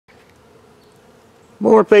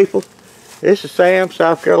More people. This is Sam,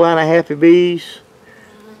 South Carolina Happy Bees.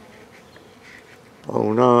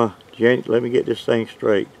 On let me get this thing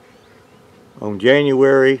straight. On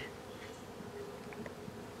January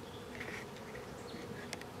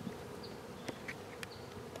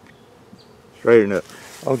straighten up.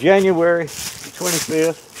 On January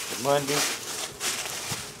 25th, Monday.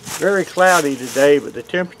 Very cloudy today, but the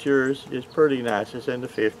temperature is pretty nice. It's in the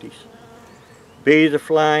 50s. Bees are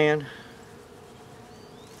flying,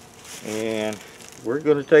 and we're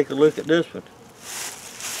going to take a look at this one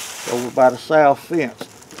over by the south fence.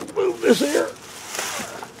 Move this here.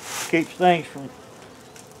 Keeps things from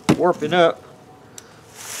warping up.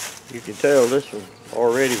 You can tell this one's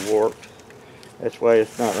already warped. That's why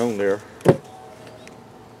it's not on there.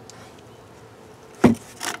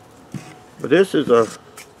 But this is a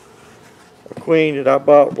queen that I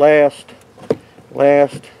bought last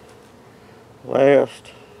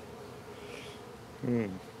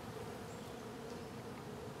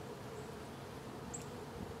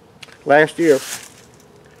year.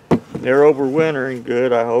 They're overwintering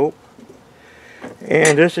good, I hope.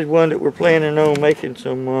 And this is one that we're planning on making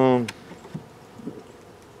some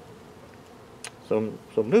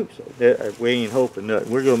nukes. We ain't hoping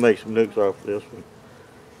nothing. We're gonna make some nukes off of this one.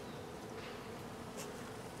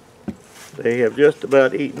 They have just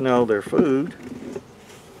about eaten all their food.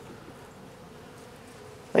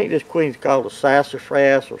 I think this queen's called a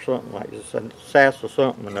sassafras or something like this. A sass or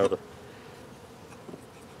something or another.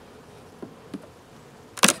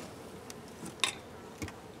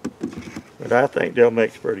 But I think they'll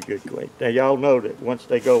make some pretty good queens. Now y'all know that once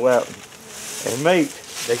they go out and mate,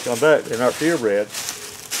 they come back. They're not purebred.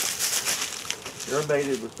 They're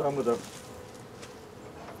mated with some of the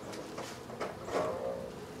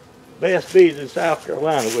best bees in South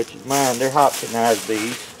Carolina, which is mine. They're Hopkins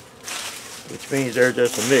bees, which means they're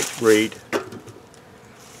just a mixed breed.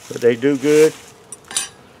 But they do good.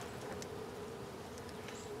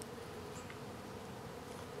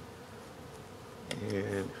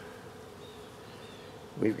 And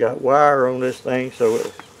we've got wire on this thing, so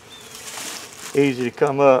it's easy to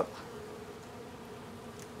come up.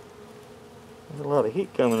 There's a lot of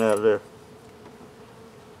heat coming out of there.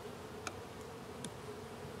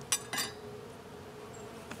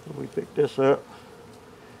 We pick this up.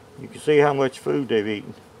 You can see how much food they've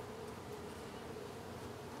eaten.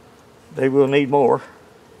 They will need more.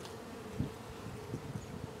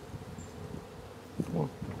 Come on.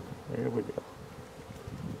 There we go.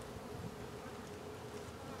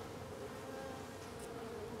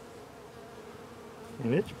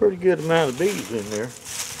 And it's a pretty good amount of bees in there.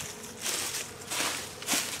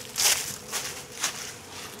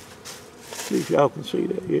 See if y'all can see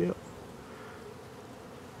that, yeah.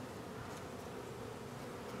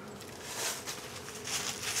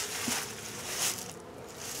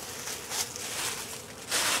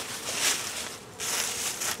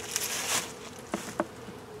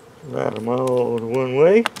 Light them all one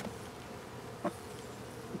way.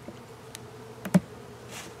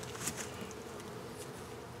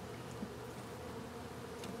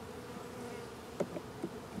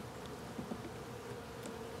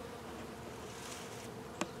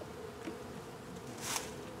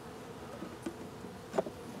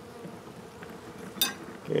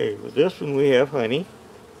 Okay, with this one we have honey.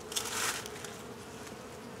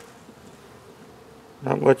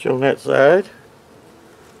 Not much on that side.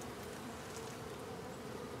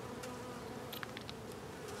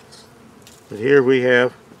 But here we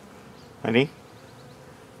have honey.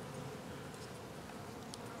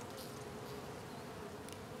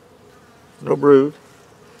 No brood.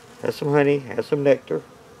 Has some honey, has some nectar.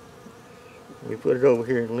 We put it over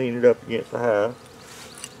here and lean it up against the hive.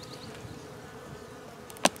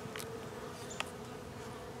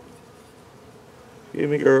 Excuse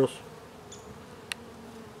me, girls.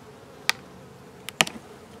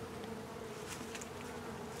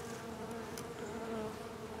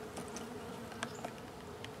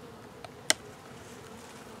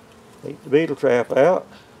 Take the beetle trap out.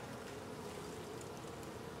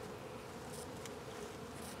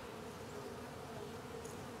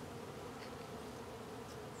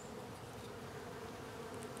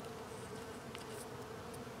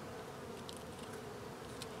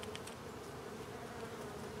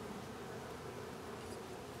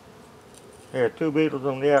 There are two beetles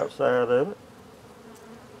on the outside of it.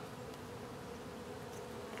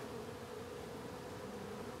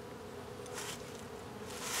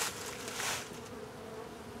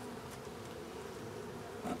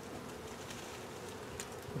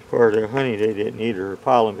 As far as their honey, they didn't eat her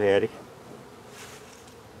pollen patty.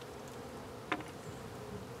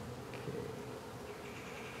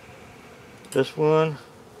 This one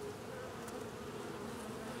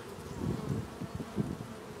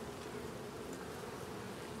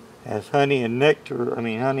has honey and nectar,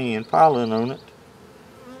 honey and pollen on it.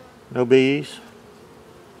 No bees.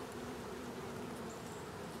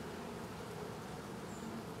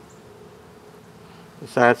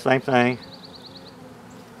 Besides, same thing.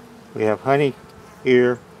 We have honey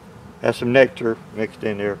here, has some nectar mixed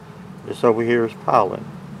in there. This over here is pollen.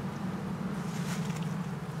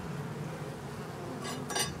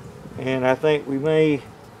 And I think we may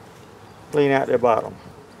clean out the bottom.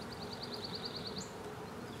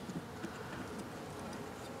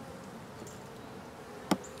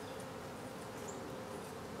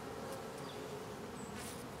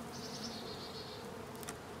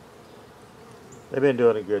 They've been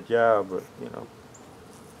doing a good job, but you know.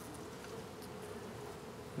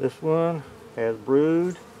 This one has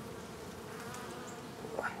brood.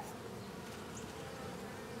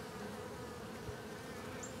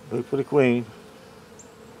 Look for the queen.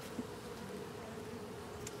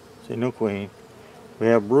 See, no queen. We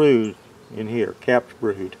have brood in here, capped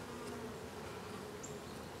brood.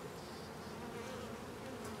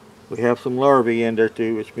 We have some larvae in there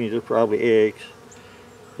too, which means they're probably eggs.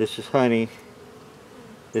 This is honey.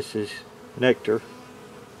 This is nectar.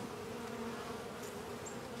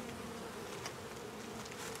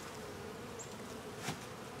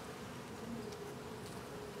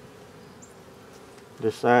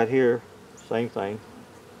 This side here, same thing.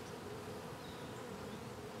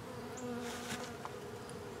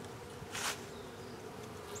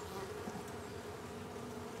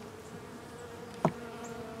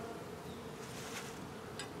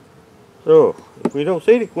 So, if we don't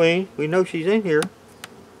see the queen, we know she's in here.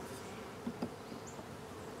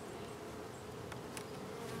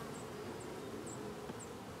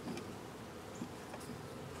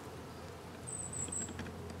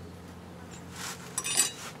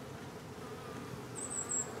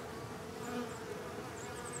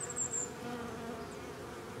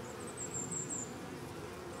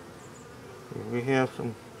 We have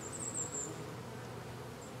some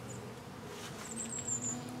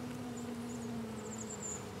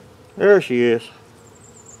there she is.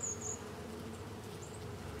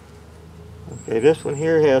 Okay, this one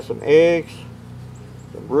here has some eggs,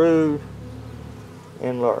 some brood,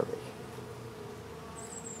 and larvae.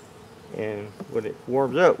 And when it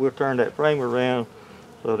warms up, we'll turn that frame around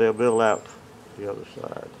so they'll build out the other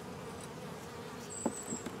side.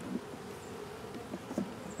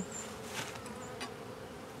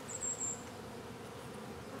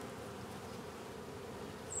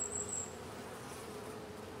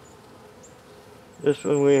 This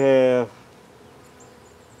one we have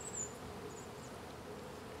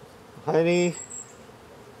honey,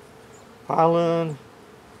 pollen.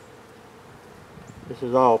 This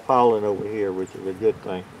is all pollen over here, which is a good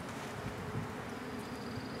thing.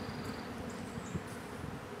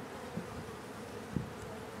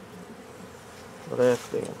 So that's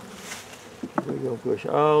them. We're going to push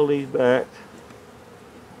all these back.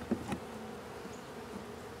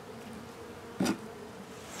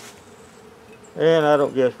 And I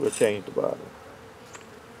don't guess we'll change the bottom.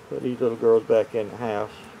 Put these little girls back in the house.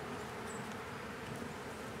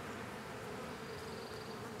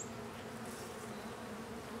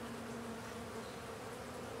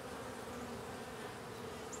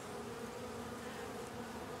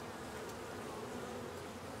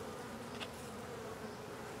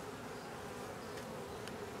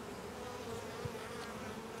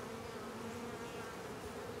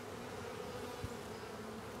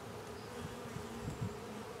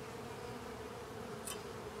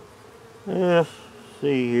 Let's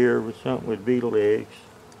see here with something with beetle eggs.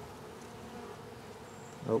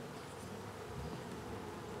 Nope.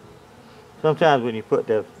 Sometimes when you put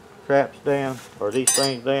the traps down, or these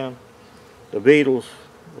things down, the beetles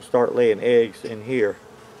will start laying eggs in here,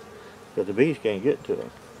 because the bees can't get to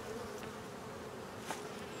them.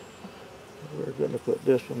 We're going to put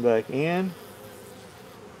this one back in.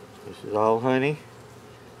 This is all honey.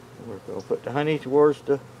 And we're going to put the honey towards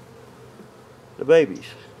the babies.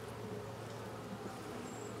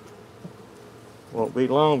 Won't be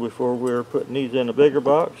long before we're putting these in a bigger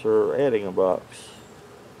box or adding a box.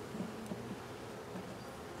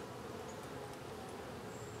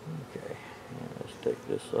 Okay, let's take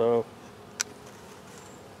this off.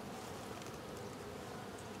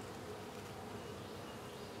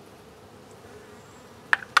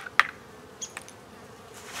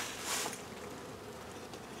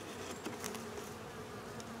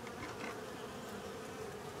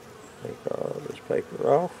 Take all this paper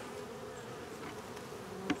off.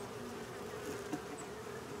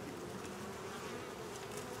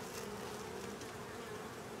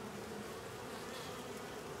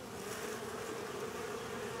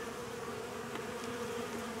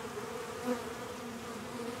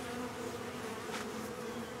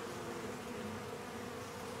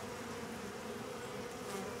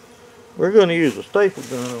 We're going to use a staple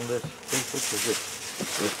gun on this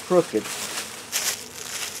because it's crooked.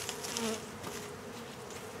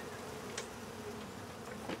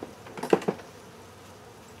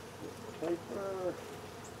 Paper.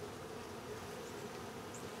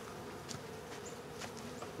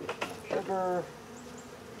 Sugar.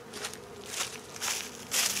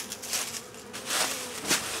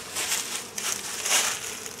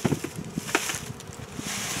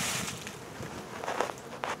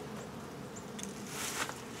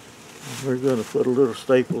 We're going to put a little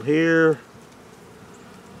staple here.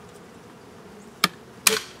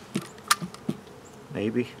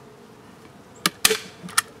 Maybe.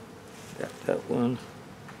 Got that one.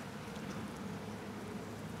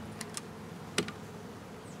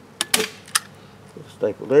 Put a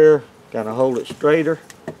staple there. Kind of hold it straighter.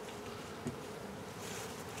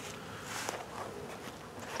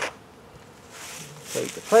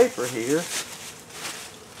 Take the paper here.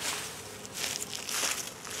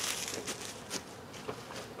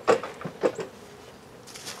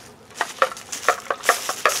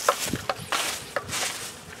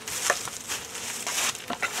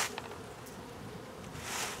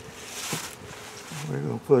 We're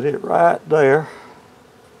going to put it right there.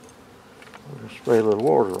 We're going to spray a little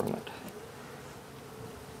water on it.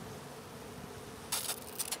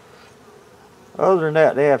 Other than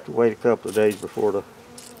that, they have to wait a couple of days before the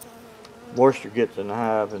moisture gets in the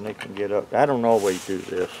hive and they can get up. I don't always do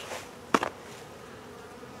this.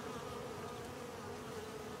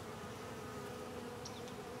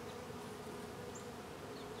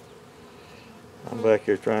 I'm back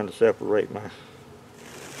here trying to separate my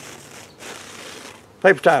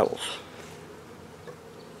paper towels.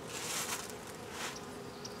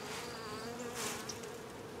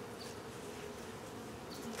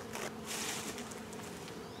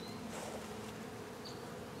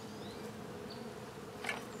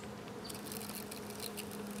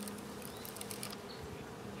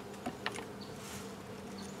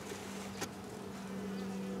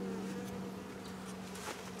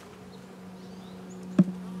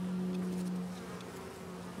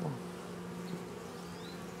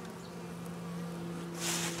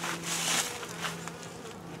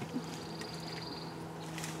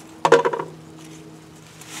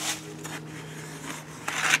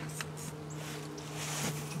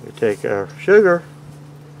 We take our sugar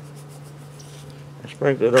and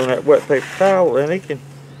sprinkle it on that wet paper towel, and it can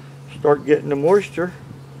start getting the moisture.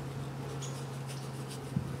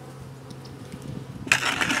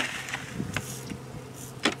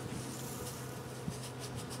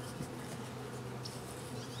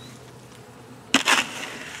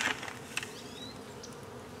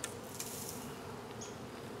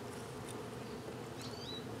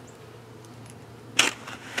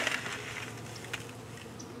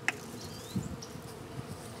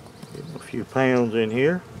 A few pounds in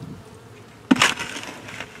here.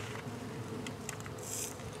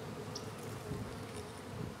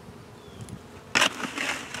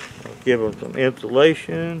 I'll give them some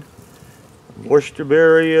insulation, moisture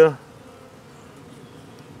barrier,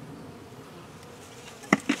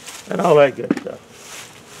 and all that good stuff.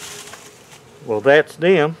 Well, that's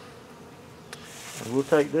them. And we'll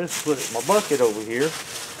take this and put it in my bucket over here.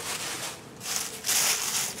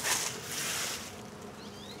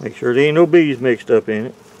 Make sure there ain't no bees mixed up in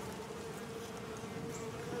it.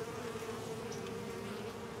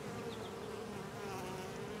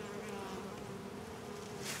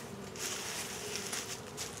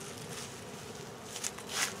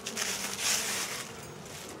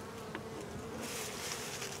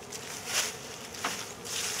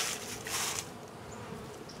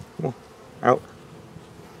 Come on, out.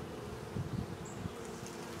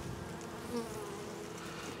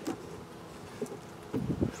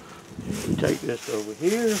 Take this over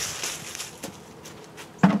here. This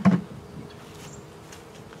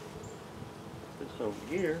over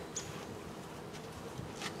here.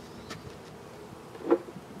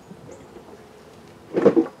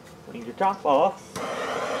 Clean your top off.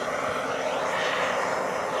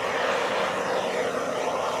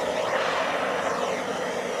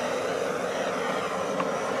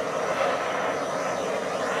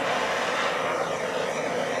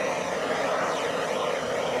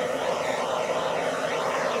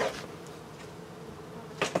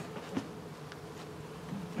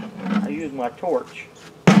 Use my torch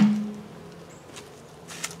to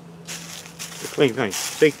clean things.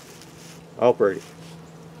 See? All pretty.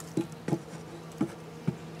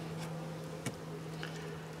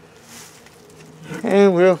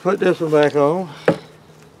 And we'll put this one back on.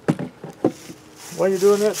 Why are you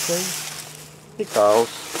doing that, Steve? Because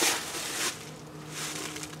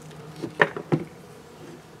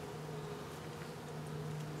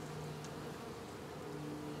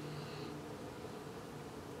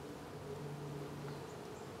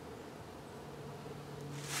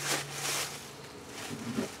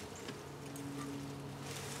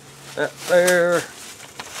that there,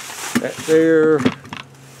 that there,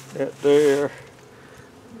 that there,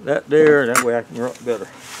 that there, that way I can run better.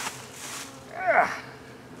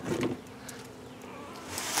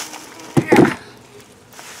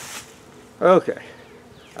 Okay,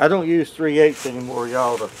 I don't use 3/8 anymore,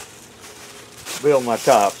 y'all, to build my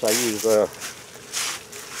tops. I use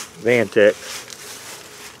Vantex.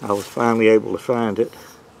 I was finally able to find it.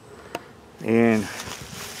 And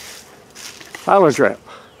pollen trap.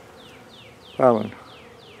 Pollen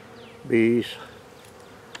bees.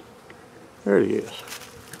 There it is.